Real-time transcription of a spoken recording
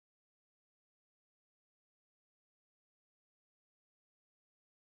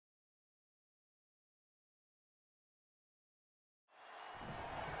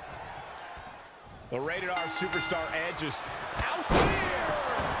The rated R superstar Edge is out here.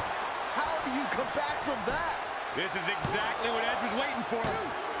 How do you come back from that? This is exactly what Edge was waiting for.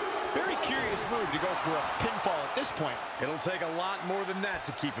 Very curious move to go for a pinfall at this point. It'll take a lot more than that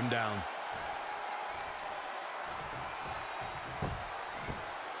to keep him down.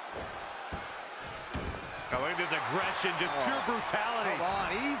 Oh, look at this aggression, just pure brutality. Come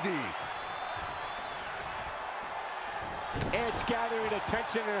on, easy. Edge gathering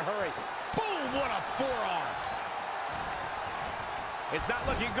attention in a hurry. Boom, what a forearm. It's not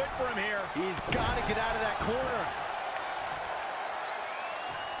looking good for him here. He's got to get out of that corner.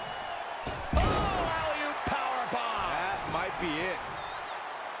 Oh, alley-oop powerbomb. That might be it.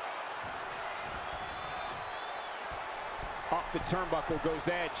 Off the turnbuckle goes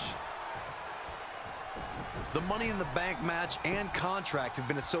Edge. The Money in the Bank match and contract have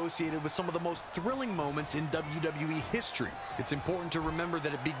been associated with some of the most thrilling moments in WWE history. It's important to remember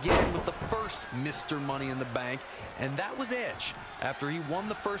that it began with the first Mr. Money in the Bank, and that was Edge, after he won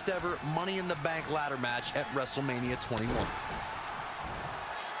the first ever Money in the Bank ladder match at WrestleMania 21.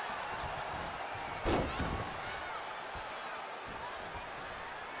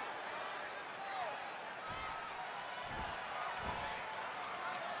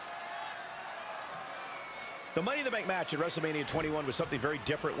 The Money in the Bank match at WrestleMania 21 was something very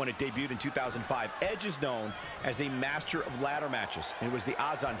different when it debuted in 2005. Edge is known as a master of ladder matches, and was the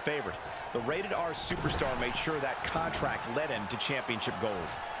odds-on favorite. The rated R superstar made sure that contract led him to championship gold.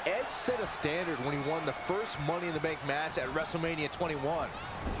 Edge set a standard when he won the first Money in the Bank match at WrestleMania 21.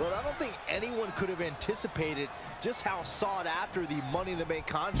 But I don't think anyone could have anticipated just how sought after the Money in the Bank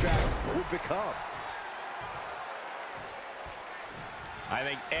contract would become. I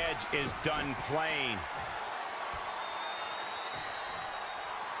think Edge is done playing.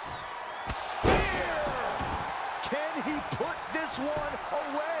 Can he put this one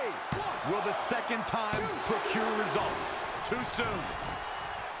away? Will the second time procure results? Too soon.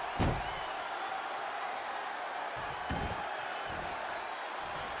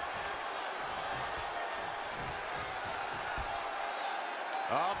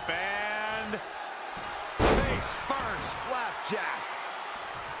 Up and face first. Flapjack.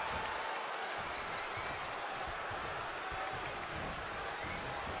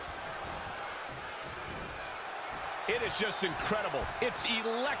 It is just incredible. It's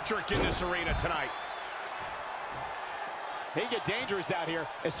electric in this arena tonight. They get dangerous out here,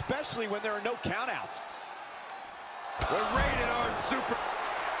 especially when there are no countouts. The rated R super.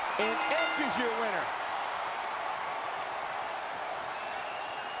 And Edge is your winner.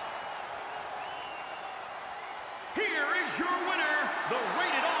 Here is your winner, the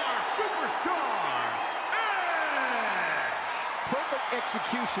rated R superstar, Edge! Perfect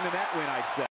execution in that win, I'd say.